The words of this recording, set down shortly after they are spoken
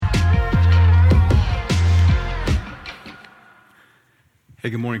Hey,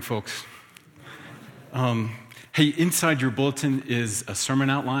 good morning, folks. Hey, inside your bulletin is a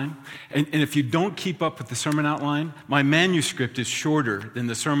sermon outline. And if you don't keep up with the sermon outline, my manuscript is shorter than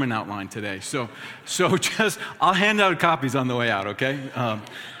the sermon outline today. So just, I'll hand out copies on the way out, okay?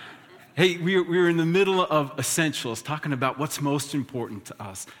 Hey, we're in the middle of Essentials, talking about what's most important to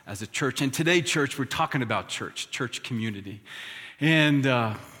us as a church. And today, church, we're talking about church community. And,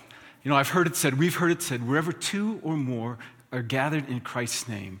 we've heard it said, wherever two or more are gathered in Christ's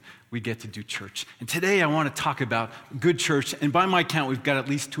name, we get to do church. And today I want to talk about good church. And by my count, we've got at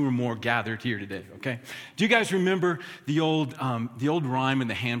least two or more gathered here today, okay? Do you guys remember the old rhyme in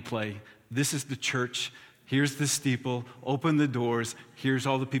the hand play? This is the church. Here's the steeple. Open the doors. Here's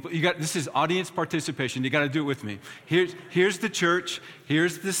all the people. This is audience participation. You got to do it with me. Here's the church.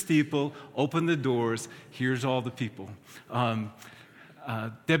 Here's the steeple. Open the doors. Here's all the people.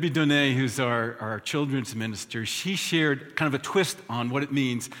 Debbie Donay, who's our children's minister, she shared kind of a twist on what it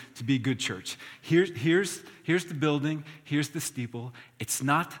means to be good church. Here's the building, here's the steeple. It's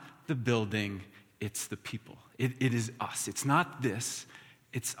not the building, it's the people. It is us. It's not this,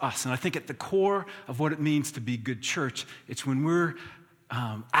 it's us. And I think at the core of what it means to be good church, it's when we're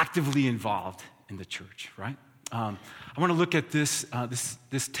actively involved in the church, right? I want to look at this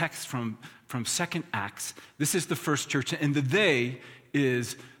text from 2 Acts. This is the first church, and the they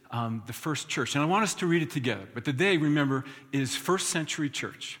is the first church. And I want us to read it together. But the they, remember, is first century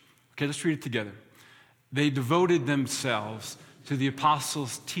church. Okay, let's read it together. They devoted themselves to the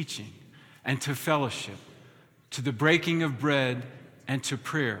apostles' teaching and to fellowship, to the breaking of bread and to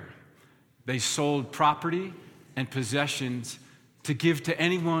prayer. They sold property and possessions to give to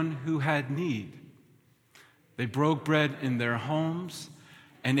anyone who had need. They broke bread in their homes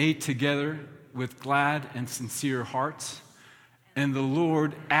and ate together with glad and sincere hearts. And the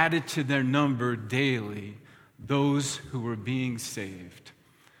Lord added to their number daily those who were being saved.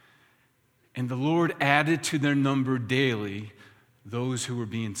 And the Lord added to their number daily those who were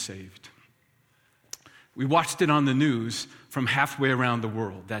being saved. We watched it on the news from halfway around the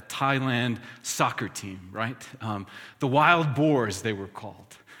world, that Thailand soccer team, right? The Wild Boars, they were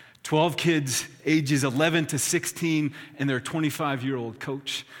called. 12 kids, ages 11 to 16, and their 25-year-old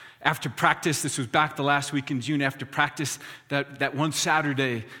coach. After practice, this was back the last week in June, after practice, that one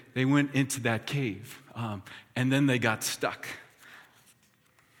Saturday, they went into that cave, and then they got stuck.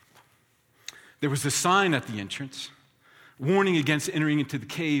 There was a sign at the entrance, warning against entering into the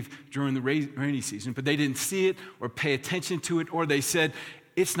cave during the rainy season, but they didn't see it or pay attention to it, or they said,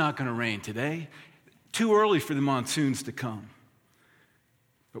 it's not going to rain today. Too early for the monsoons to come.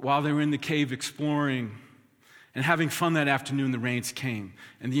 But while they were in the cave exploring and having fun that afternoon, the rains came,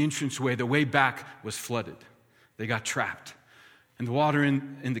 and the entranceway, the way back, was flooded. They got trapped. And the water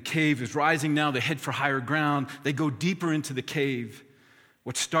in the cave is rising now. They head for higher ground. They go deeper into the cave.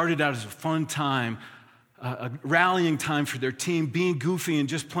 What started out as a fun time, a rallying time for their team, being goofy and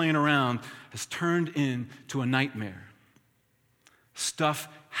just playing around, has turned into a nightmare. Stuff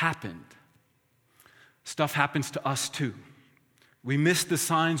happened. Stuff happens to us too. We miss the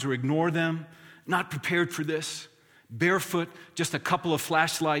signs or ignore them. Not prepared for this, barefoot, just a couple of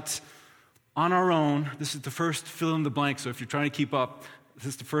flashlights on our own. This is the first fill in the blank, so if you're trying to keep up, this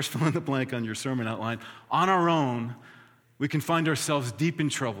is the first fill in the blank on your sermon outline. On our own, we can find ourselves deep in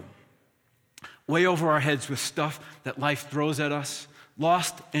trouble, way over our heads with stuff that life throws at us,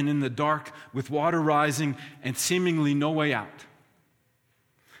 lost and in the dark with water rising and seemingly no way out.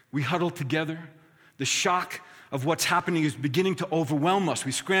 We huddle together. The shock of what's happening is beginning to overwhelm us.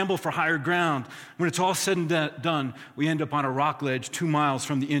 We scramble for higher ground. When it's all said and done, we end up on a rock ledge 2 miles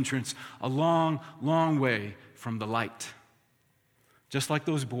from the entrance, a long, long way from the light. Just like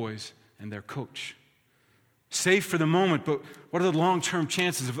those boys and their coach. Safe for the moment, but what are the long-term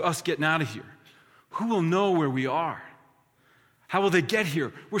chances of us getting out of here? Who will know where we are? How will they get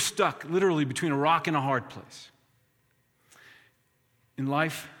here? We're stuck literally between a rock and a hard place. In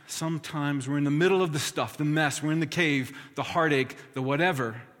life, sometimes we're in the middle of the stuff, the mess, we're in the cave, the heartache, the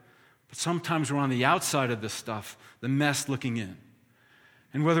whatever. But sometimes we're on the outside of the stuff, the mess looking in.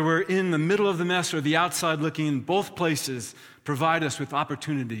 And whether we're in the middle of the mess or the outside looking in, both places provide us with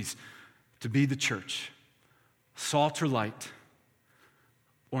opportunities to be the church. Salt or light,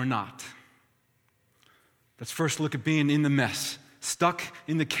 or not. Let's first look at being in the mess. Stuck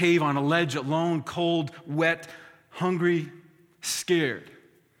in the cave on a ledge, alone, cold, wet, hungry, scared.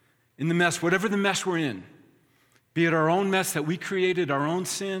 In the mess, whatever the mess we're in, be it our own mess that we created, our own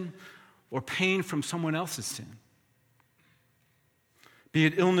sin, or pain from someone else's sin. Be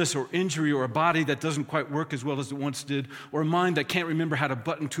it illness or injury or a body that doesn't quite work as well as it once did, or a mind that can't remember how to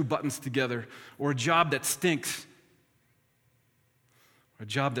button 2 buttons together, or a job that stinks, a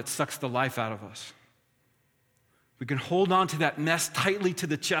job that sucks the life out of us. We can hold on to that mess tightly to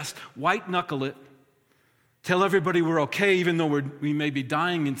the chest, white knuckle it, tell everybody we're okay even though we may be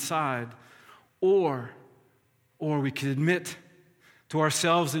dying inside, or we can admit to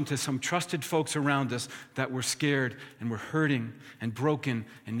ourselves and to some trusted folks around us that we're scared and we're hurting and broken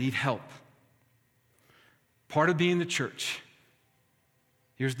and need help. Part of being the church,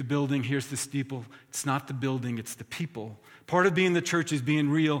 here's the building, here's the steeple. It's not the building, it's the people. Part of being the church is being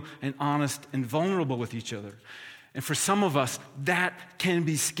real and honest and vulnerable with each other. And for some of us, that can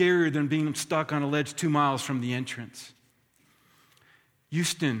be scarier than being stuck on a ledge 2 miles from the entrance.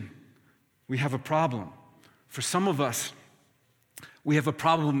 Houston, we have a problem. For some of us, we have a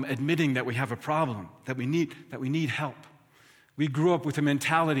problem admitting that we have a problem, that we need help. We grew up with a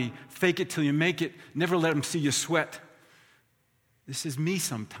mentality, fake it till you make it, never let them see you sweat. This is me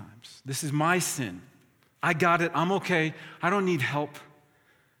sometimes. This is my sin. I got it, I'm okay, I don't need help.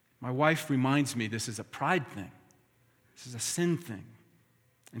 My wife reminds me this is a pride thing. This is a sin thing.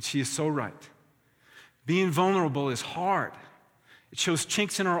 And she is so right. Being vulnerable is hard. It shows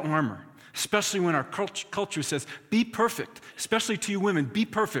chinks in our armor, especially when our culture says, be perfect, especially to you women, be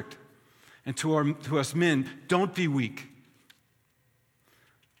perfect. And to us men, don't be weak.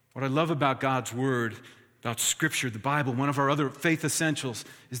 What I love about God's word, about Scripture, the Bible, one of our other faith essentials,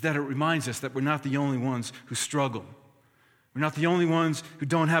 is that it reminds us that we're not the only ones who struggle. We're not the only ones who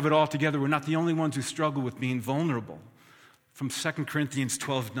don't have it all together. We're not the only ones who struggle with being vulnerable. From 2 Corinthians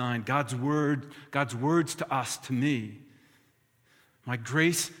 12:9, God's words to us, to me. My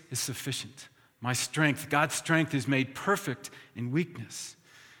grace is sufficient. My strength, God's strength is made perfect in weakness.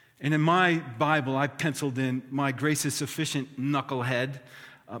 And in my Bible, I penciled in, my grace is sufficient, knucklehead.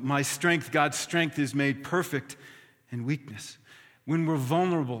 My strength, God's strength is made perfect in weakness. When we're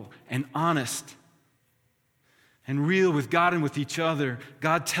vulnerable and honest and real with God and with each other,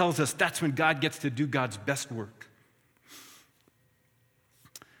 God tells us that's when God gets to do God's best work.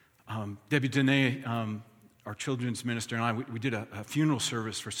 Debbie Dene, our children's minister, and I, we did a funeral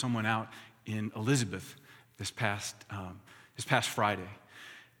service for someone out in Elizabeth this past Friday.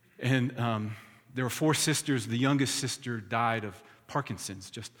 And there were 4 sisters. The youngest sister died of Parkinson's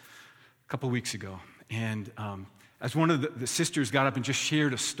just a couple weeks ago. And as one of the sisters got up and just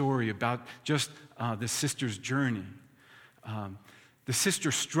shared a story about just the sister's journey, the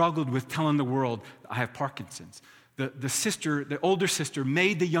sister struggled with telling the world, I have Parkinson's. The older sister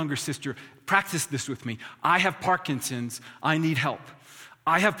made the younger sister practice this with me. I have Parkinson's, I need help.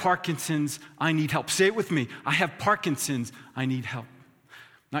 I have Parkinson's, I need help. Say it with me. I have Parkinson's, I need help.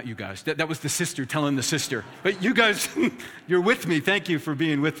 Not you guys. That was the sister telling the sister. But you guys, you're with me. Thank you for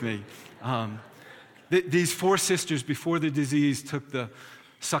being with me. These 4 sisters, before the disease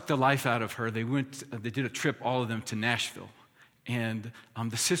sucked the life out of her, they did a trip, all of them, to Nashville. And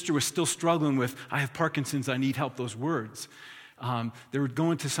the sister was still struggling with, I have Parkinson's, I need help, those words. They were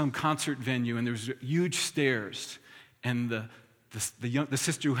going to some concert venue, and there was huge stairs. And the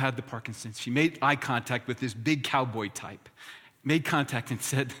sister who had the Parkinson's, she made eye contact with this big cowboy type. Made contact and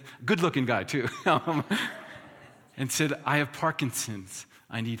said, good-looking guy too, and said, I have Parkinson's,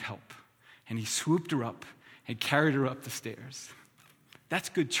 I need help. And he swooped her up and carried her up the stairs. That's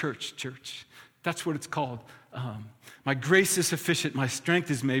good church. That's what it's called. My grace is sufficient. My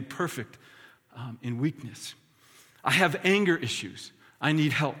strength is made perfect in weakness. I have anger issues. I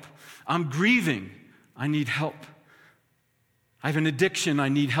need help. I'm grieving. I need help. I have an addiction. I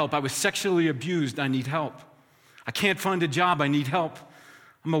need help. I was sexually abused. I need help. I can't find a job. I need help.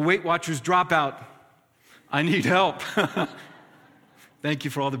 I'm a Weight Watchers dropout. I need help. Thank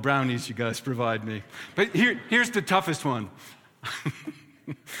you for all the brownies you guys provide me. But here's the toughest one.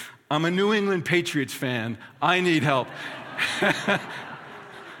 I'm a New England Patriots fan. I need help.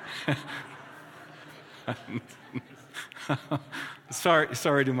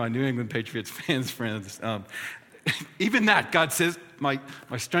 Sorry to my New England Patriots fans, friends. Even that, God says, my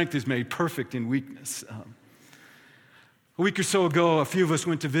strength is made perfect in weakness. A week or so ago, a few of us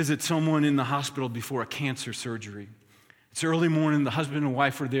went to visit someone in the hospital before a cancer surgery. It's early morning. The husband and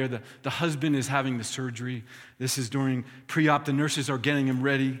wife are there. The husband is having the surgery. This is during pre-op. The nurses are getting him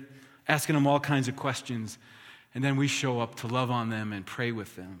ready, asking him all kinds of questions. And then we show up to love on them and pray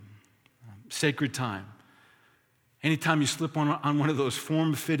with them. Sacred time. Anytime you slip on one of those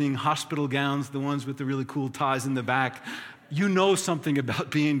form-fitting hospital gowns, the ones with the really cool ties in the back, you know something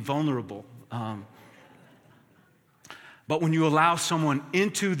about being vulnerable. But when you allow someone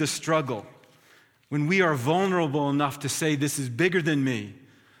into the struggle, when we are vulnerable enough to say, this is bigger than me,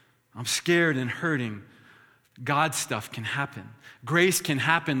 I'm scared and hurting, God stuff can happen. Grace can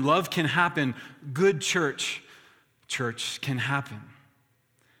happen. Love can happen. Good church can happen.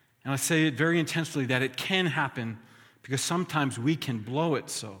 And I say it very intentionally that it can happen because sometimes we can blow it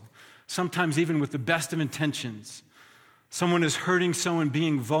so. Sometimes even with the best of intentions. Someone is hurting someone,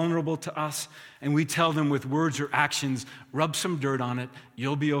 being vulnerable to us, and we tell them with words or actions, rub some dirt on it,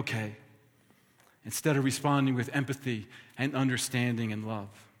 you'll be okay. Instead of responding with empathy and understanding and love.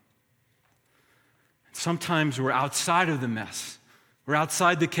 Sometimes we're outside of the mess. We're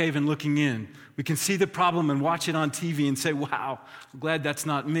outside the cave and looking in. We can see the problem and watch it on TV and say, wow, I'm glad that's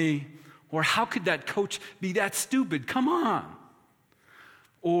not me. Or how could that coach be that stupid? Come on.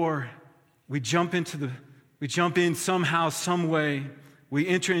 Or we jump in somehow, some way. We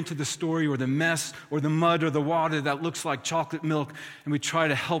enter into the story or the mess or the mud or the water that looks like chocolate milk, and we try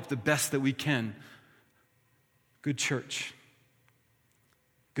to help the best that we can. Good church.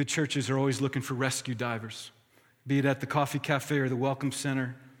 Good churches are always looking for rescue divers, be it at the coffee cafe or the welcome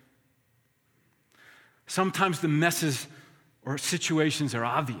center. Sometimes the messes or situations are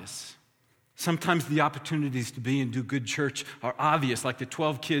obvious. Sometimes the opportunities to be and do good church are obvious, like the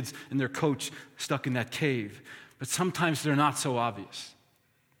 12 kids and their coach stuck in that cave. But sometimes they're not so obvious.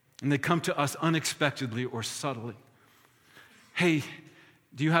 And they come to us unexpectedly or subtly. Hey,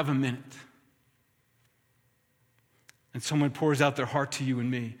 do you have a minute? And someone pours out their heart to you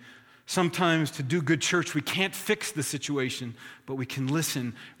and me. Sometimes to do good church, we can't fix the situation, but we can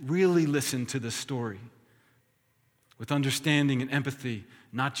listen, really listen to the story with understanding and empathy,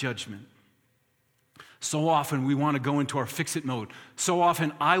 not judgment. So often we want to go into our fix-it mode. So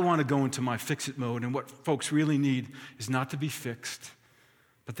often I want to go into my fix-it mode, and what folks really need is not to be fixed,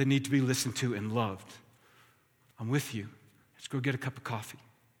 but they need to be listened to and loved. I'm with you. Let's go get a cup of coffee.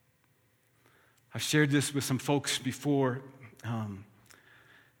 I've shared this with some folks before.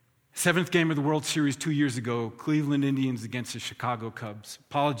 Seventh game of the World Series 2 years ago, Cleveland Indians against the Chicago Cubs.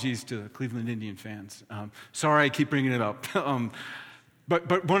 Apologies to Cleveland Indian fans. Sorry I keep bringing it up.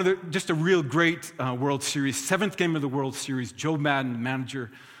 But one of just a real great World Series, seventh game of the World Series, Joe Madden, the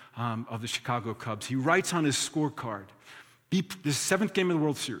manager of the Chicago Cubs, he writes on his scorecard, this seventh game of the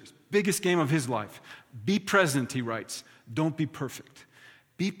World Series, biggest game of his life. Be present, he writes. Don't be perfect.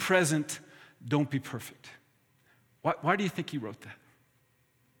 Be present, don't be perfect. Why do you think he wrote that?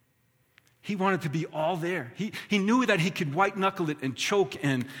 He wanted to be all there. He knew that he could white-knuckle it and choke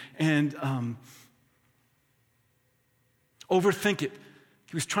and overthink it.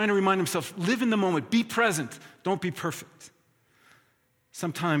 He was trying to remind himself, live in the moment, be present, don't be perfect.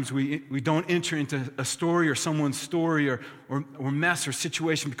 Sometimes we don't enter into a story or someone's story or mess or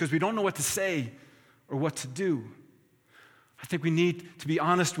situation because we don't know what to say or what to do. I think we need to be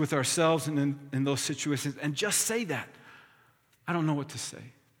honest with ourselves in those situations and just say that. I don't know what to say.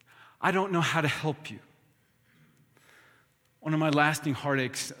 I don't know how to help you. One of my lasting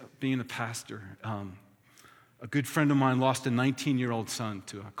heartaches being a pastor, a good friend of mine lost a 19-year-old son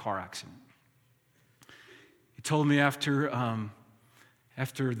to a car accident. He told me after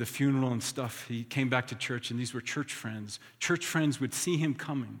the funeral and stuff, he came back to church, and these were church friends. Church friends would see him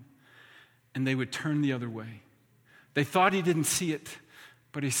coming, and they would turn the other way. They thought he didn't see it,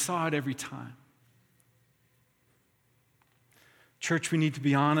 but he saw it every time. Church, we need to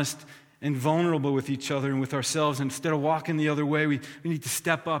be honest and vulnerable with each other and with ourselves. And instead of walking the other way, we need to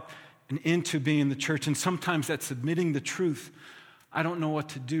step up and into being the church. And sometimes that's admitting the truth. I don't know what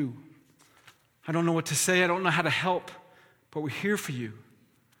to do. I don't know what to say. I don't know how to help. But we're here for you.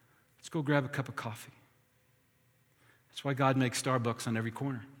 Let's go grab a cup of coffee. That's why God makes Starbucks on every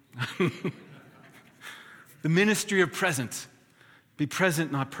corner. The ministry of presence. Be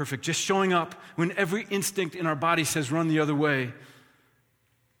present, not perfect. Just showing up when every instinct in our body says run the other way.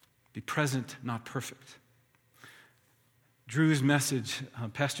 Be present, not perfect. Drew's message,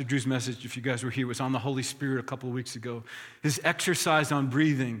 Pastor Drew's message, if you guys were here, was on the Holy Spirit a couple of weeks ago. His exercise on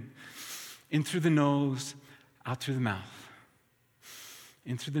breathing in through the nose, out through the mouth.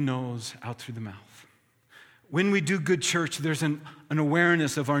 In through the nose, out through the mouth. When we do good church, there's an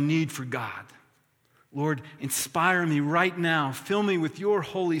awareness of our need for God. Lord, inspire me right now. Fill me with your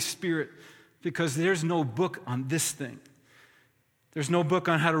Holy Spirit, because there's no book on this thing. There's no book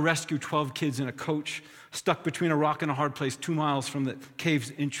on how to rescue 12 kids and a coach stuck between a rock and a hard place 2 miles from the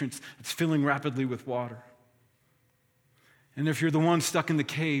cave's entrance. It's filling rapidly with water. And if you're the one stuck in the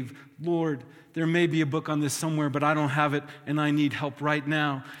cave, Lord, there may be a book on this somewhere, but I don't have it, and I need help right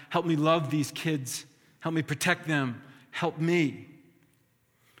now. Help me love these kids. Help me protect them. Help me.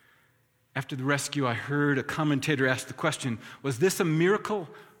 After the rescue, I heard a commentator ask the question, was this a miracle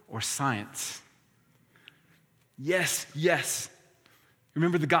or science? Yes, yes.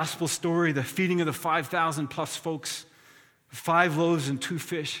 Remember the gospel story, the feeding of the 5,000 plus folks, 5 loaves and 2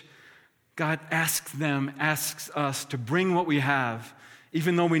 fish. God asks us to bring what we have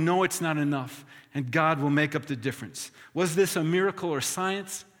even though we know it's not enough, and God will make up the difference. Was this a miracle or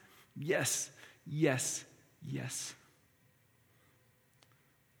science? Yes, yes, yes.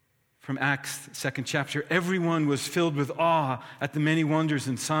 From Acts, 2nd chapter, everyone was filled with awe at the many wonders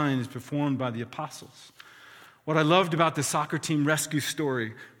and signs performed by the apostles. What I loved about the soccer team rescue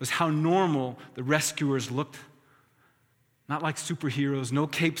story was how normal the rescuers looked. Not like superheroes, no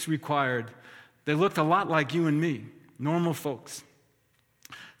capes required. They looked a lot like you and me, normal folks.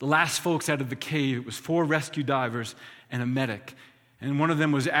 The last folks out of the cave, it was 4 rescue divers and a medic. And one of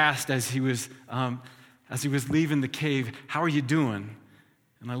them was asked as he was leaving the cave, "How are you doing?"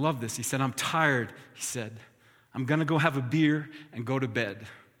 And I love this. He said, "I'm tired." He said, "I'm going to go have a beer and go to bed."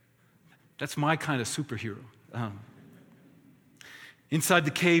 That's my kind of superhero. Inside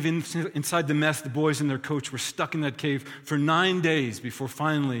the cave, inside the mess, the boys and their coach were stuck in that cave for 9 days before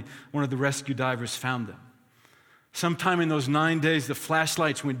finally one of the rescue divers found them. Sometime in those 9 days, the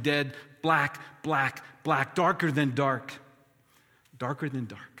flashlights went dead, black, black, black, darker than dark, darker than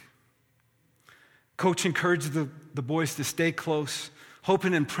dark. Coach encouraged the boys to stay close,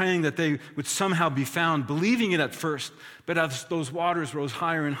 hoping and praying that they would somehow be found, believing it at first, but as those waters rose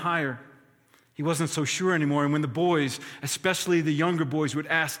higher and higher, he wasn't so sure anymore. And when the boys, especially the younger boys,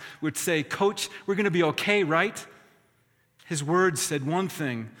 would say, "Coach, we're going to be okay, right?" His words said one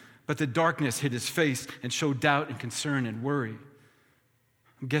thing, but the darkness hid his face and showed doubt and concern and worry.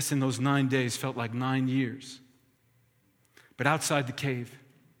 I'm guessing those 9 days felt like 9 years. But outside the cave,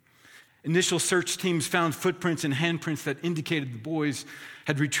 initial search teams found footprints and handprints that indicated the boys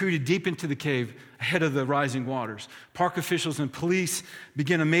had retreated deep into the cave ahead of the rising waters. Park officials and police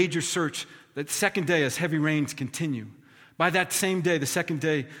began a major search that second day as heavy rains continue. By that same day, the second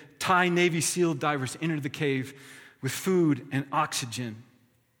day, Thai Navy SEAL divers entered the cave with food and oxygen,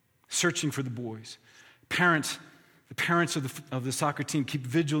 searching for the boys. The parents of the soccer team keep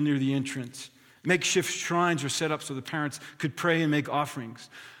vigil near the entrance. Makeshift shrines are set up so the parents could pray and make offerings.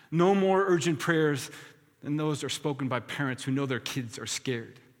 No more urgent prayers than those are spoken by parents who know their kids are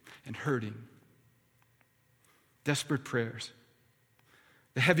scared and hurting. Desperate prayers.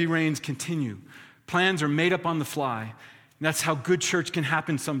 The heavy rains continue. Plans are made up on the fly. And that's how good church can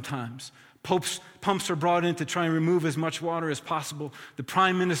happen sometimes. Pumps are brought in to try and remove as much water as possible. The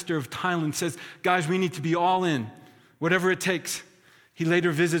Prime Minister of Thailand says, "Guys, we need to be all in, whatever it takes." He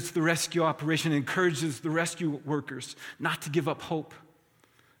later visits the rescue operation and encourages the rescue workers not to give up hope.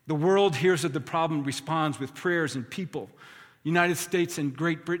 The world hears of the problem, responds with prayers and people. United States and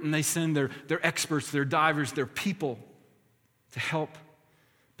Great Britain, they send their experts, their divers, their people to help.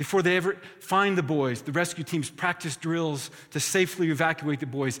 Before they ever find the boys, the rescue teams practice drills to safely evacuate the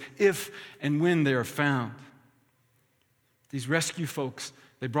boys if and when they are found. These rescue folks,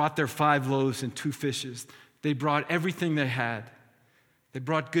 they brought their 5 loaves and 2 fishes. They brought everything they had. They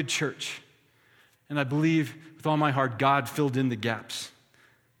brought good church. And I believe with all my heart, God filled in the gaps.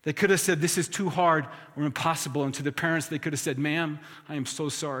 They could have said, "This is too hard or impossible." And to the parents, they could have said, "Ma'am, I am so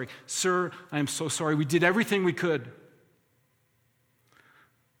sorry. Sir, I am so sorry. We did everything we could."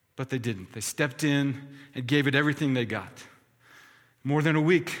 But they didn't. They stepped in and gave it everything they got. More than a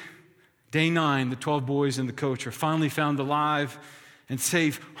week, day 9, the 12 boys and the coach are finally found alive and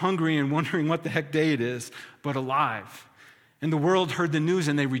safe, hungry and wondering what the heck day it is, but alive. And the world heard the news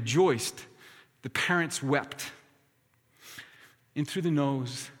and they rejoiced. The parents wept. In through the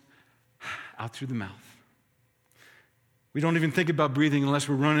nose, out through the mouth. We don't even think about breathing unless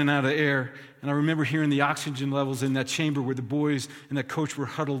we're running out of air. And I remember hearing the oxygen levels in that chamber where the boys and that coach were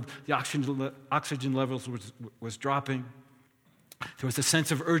huddled. The oxygen levels was dropping. There was a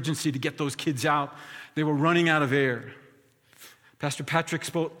sense of urgency to get those kids out. They were running out of air. Pastor Patrick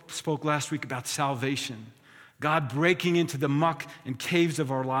spoke last week about salvation. God breaking into the muck and caves of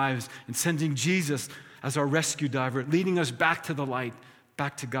our lives and sending Jesus as our rescue diver, leading us back to the light,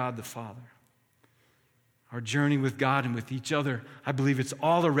 back to God the Father. Our journey with God and with each other, I believe it's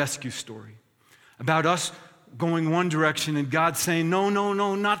all a rescue story about us going one direction and God saying, "No, no,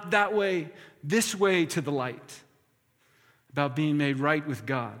 no, not that way, this way to the light." About being made right with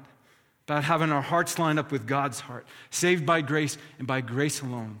God, about having our hearts line up with God's heart, saved by grace and by grace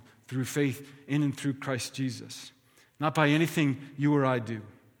alone, through faith in and through Christ Jesus, not by anything you or I do.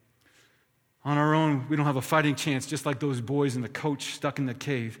 On our own, we don't have a fighting chance, just like those boys and the coach stuck in the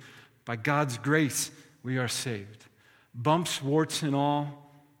cave. By God's grace, we are saved. Bumps, warts, and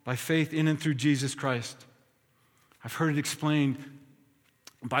all, by faith in and through Jesus Christ. I've heard it explained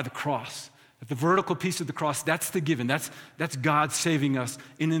by the cross. That the vertical piece of the cross, that's the given. That's God saving us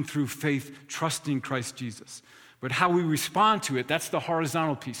in and through faith, trusting Christ Jesus. But how we respond to it, that's the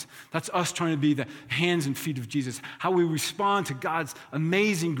horizontal piece. That's us trying to be the hands and feet of Jesus. How we respond to God's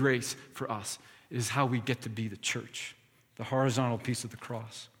amazing grace for us is how we get to be the church, the horizontal piece of the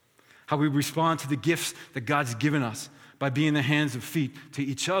cross. How we respond to the gifts that God's given us by being the hands and feet to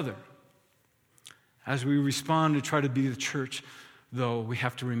each other. As we respond to try to be the church, though, we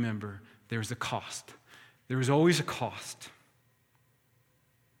have to remember there's a cost. There is always a cost.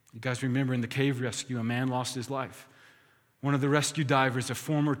 You guys remember in the cave rescue, a man lost his life. One of the rescue divers, a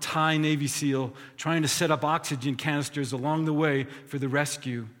former Thai Navy SEAL, trying to set up oxygen canisters along the way for the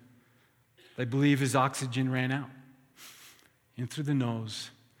rescue. They believe his oxygen ran out. In through the nose,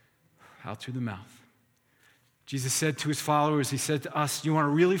 out through the mouth. Jesus said to his followers, he said to us, you want to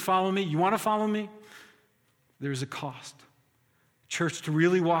really follow me? You want to follow me? There's a cost. Church, to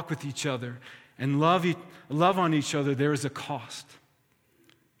really walk with each other and love on each other, there is a cost.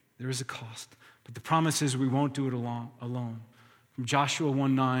 There is a cost. But the promise is we won't do it alone. From Joshua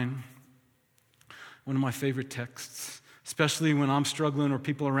 1:9, one of my favorite texts, especially when I'm struggling or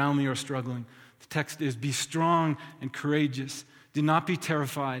people around me are struggling. The text is, be strong and courageous. Do not be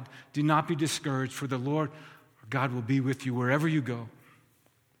terrified. Do not be discouraged, for the Lord God will be with you wherever you go.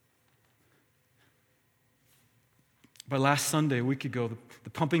 By last Sunday, a week ago, the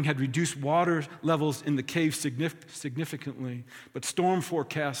pumping had reduced water levels in the cave significantly, but storm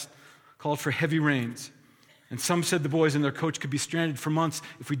forecast called for heavy rains. And some said the boys and their coach could be stranded for months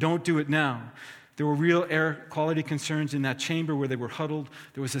if we don't do it now. There were real air quality concerns in that chamber where they were huddled.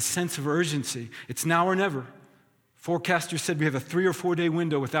 There was a sense of urgency. It's now or never. Forecasters said we have a 3 or 4 day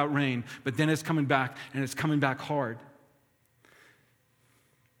window without rain, but then it's coming back, and it's coming back hard.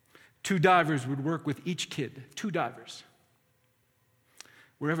 2 divers would work with each kid, 2 divers.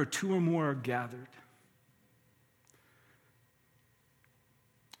 Wherever 2 or more are gathered.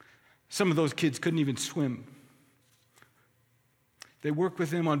 Some of those kids couldn't even swim. They worked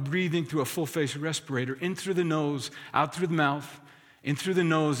with them on breathing through a full-face respirator, in through the nose, out through the mouth, in through the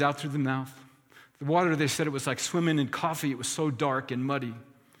nose, out through the mouth. The water, they said, it was like swimming in coffee. It was so dark and muddy.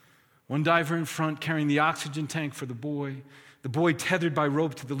 One diver in front carrying the oxygen tank for the boy tethered by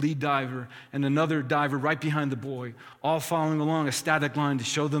rope to the lead diver, and another diver right behind the boy, all following along a static line to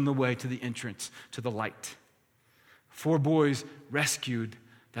show them the way to the entrance, to the light. 4 boys rescued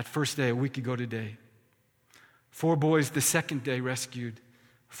that first day, a week ago today. 4 boys the second day rescued.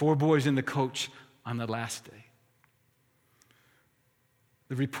 4 boys and the coach on the last day.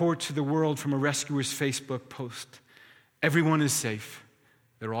 The report to the world from a rescuer's Facebook post: everyone is safe,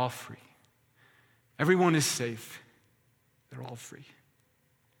 they're all free. Everyone is safe, they're all free.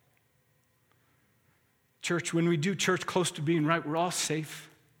 Church, when we do church close to being right, we're all safe.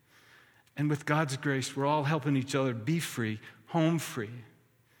 And with God's grace, we're all helping each other be free, home free.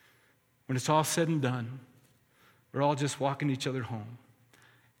 When it's all said and done, we're all just walking each other home,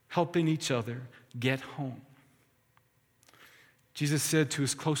 helping each other get home. Jesus said to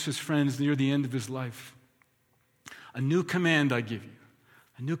his closest friends near the end of his life, a new command I give you,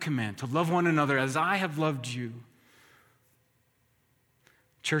 a new command, to love one another as I have loved you.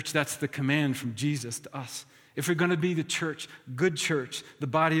 Church, that's the command from Jesus to us. If we're going to be the church, good church, the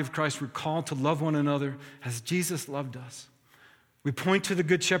body of Christ, we're called to love one another as Jesus loved us. We point to the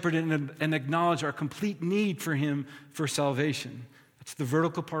Good Shepherd and acknowledge our complete need for him for salvation. That's the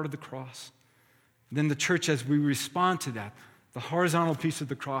vertical part of the cross. And then the church, as we respond to that, the horizontal piece of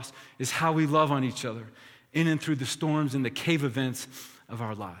the cross is how we love on each other in and through the storms and the cave events of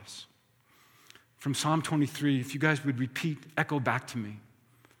our lives. From Psalm 23, if you guys would repeat, echo back to me.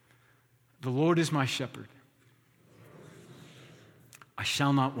 The Lord is my shepherd. I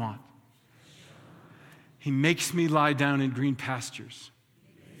shall not want. He makes me lie down in green pastures.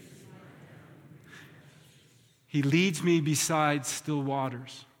 He leads me beside still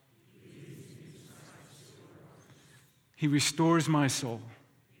waters. He restores my soul.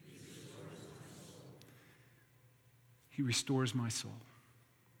 He restores my soul.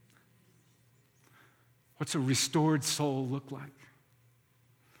 What's a restored soul look like?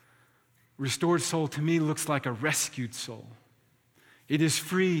 Restored soul to me looks like a rescued soul. It is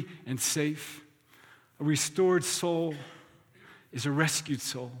free and safe. A restored soul is a rescued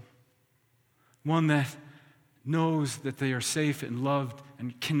soul. One that knows that they are safe and loved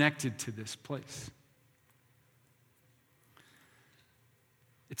and connected to this place.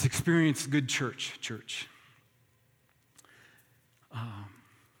 It's experienced good church.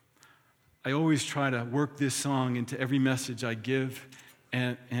 I always try to work this song into every message I give,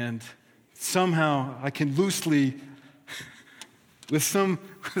 and somehow I can loosely, with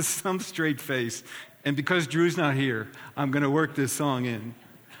some straight face, and because Drew's not here, I'm going to work this song in.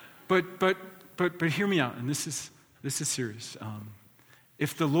 But But hear me out, and this is serious.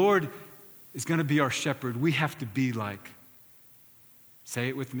 If the Lord is going to be our shepherd, we have to be like, say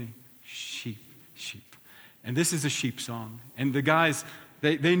it with me, sheep. And this is a sheep song. And the guys,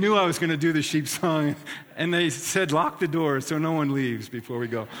 they knew I was going to do the sheep song, and they said, lock the door so no one leaves before we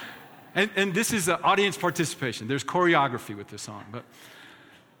go. And this is audience participation. There's choreography with this song.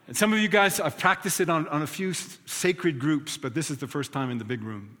 And some of you guys, I've practiced it on a few sacred groups, but this is the first time in the big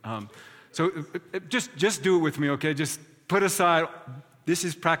room. So just do it with me, okay? Just put aside, this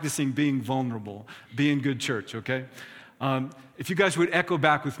is practicing being vulnerable, being good church, okay? If you guys would echo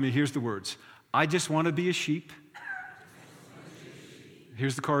back with me, here's the words. I just want to be a sheep.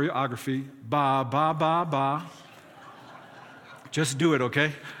 Here's the choreography. Ba, ba, ba, ba. Just do it,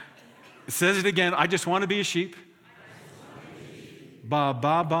 okay? It says it again. I just want to be a sheep. Ba,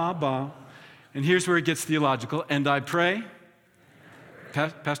 ba, ba, ba. And here's where it gets theological. And I pray.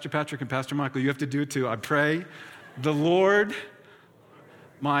 Pastor Patrick and Pastor Michael, you have to do it too. I pray the Lord,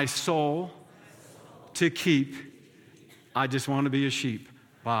 my soul, to keep. I just want to be a sheep.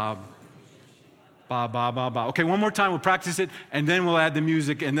 Ba, ba, ba, ba, ba. Okay, one more time. We'll practice it, and then we'll add the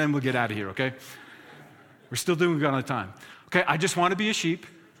music, and then we'll get out of here, okay? We're still doing good on time. Okay, I just want to be a sheep.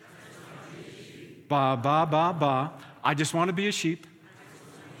 Ba, ba, ba, ba. I just want to be a sheep.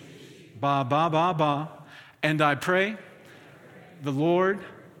 Ba, ba, ba, ba. And I pray the Lord,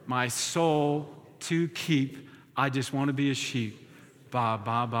 my soul, to keep. I just want to be a sheep. Ba,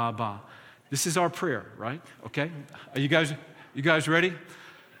 ba, ba, ba. This is our prayer, right? Okay? Are you guys ready?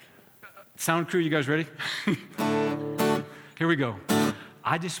 Sound crew, you guys ready? Here we go.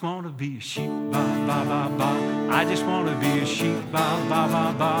 I just want to be a sheep, ba, ba, ba, ba. I just want to be a sheep, ba, ba,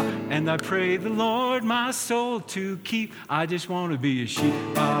 ba, ba. And I pray the Lord my soul to keep. I just want to be a sheep,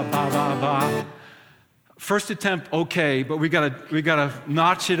 ba, ba, ba, ba. First attempt, okay, but we gotta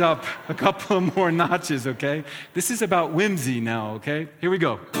notch it up a couple of more notches, okay? This is about whimsy now, okay? Here we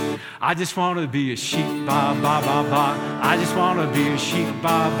go. I just want to be a sheep, ba, ba, ba, ba. I just want to be a sheep,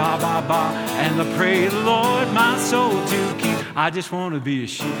 ba, ba, ba, ba. And I pray the Lord my soul to keep. I just want to be a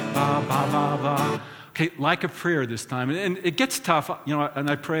sheep, ba, ba, ba, ba. Okay, like a prayer this time. And it gets tough, you know,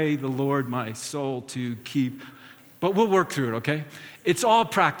 and I pray the Lord my soul to keep. But we'll work through it, okay? It's all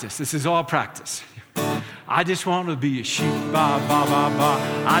practice. This is all practice. I just want to be a sheep, ba, ba, ba,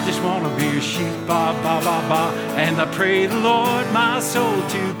 ba. I just want to be a sheep, ba, ba, ba, ba. And I pray the Lord my soul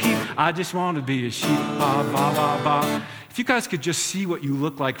to keep. I just want to be a sheep, ba, ba, ba, ba. If you guys could just see what you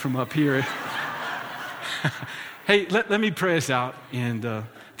look like from up here. Hey, let me pray us out. And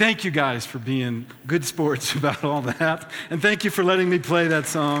thank you guys for being good sports about all that. And thank you for letting me play that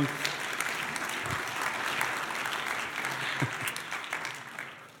song.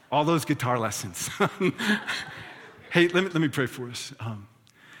 All those guitar lessons. Hey, let me pray for us.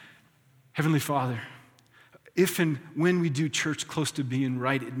 Heavenly Father, if and when we do church close to being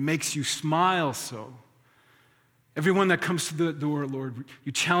right, it makes you smile so. Everyone that comes to the door, Lord,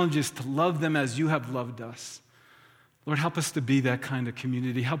 you challenge us to love them as you have loved us. Lord, help us to be that kind of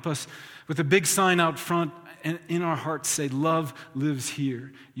community. Help us with a big sign out front and in our hearts say, love lives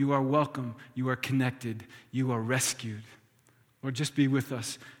here. You are welcome. You are connected. You are rescued. Lord, just be with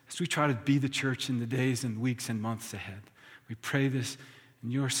us as we try to be the church in the days and weeks and months ahead. We pray this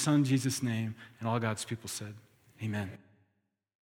in your Son, Jesus' name, and all God's people said, amen.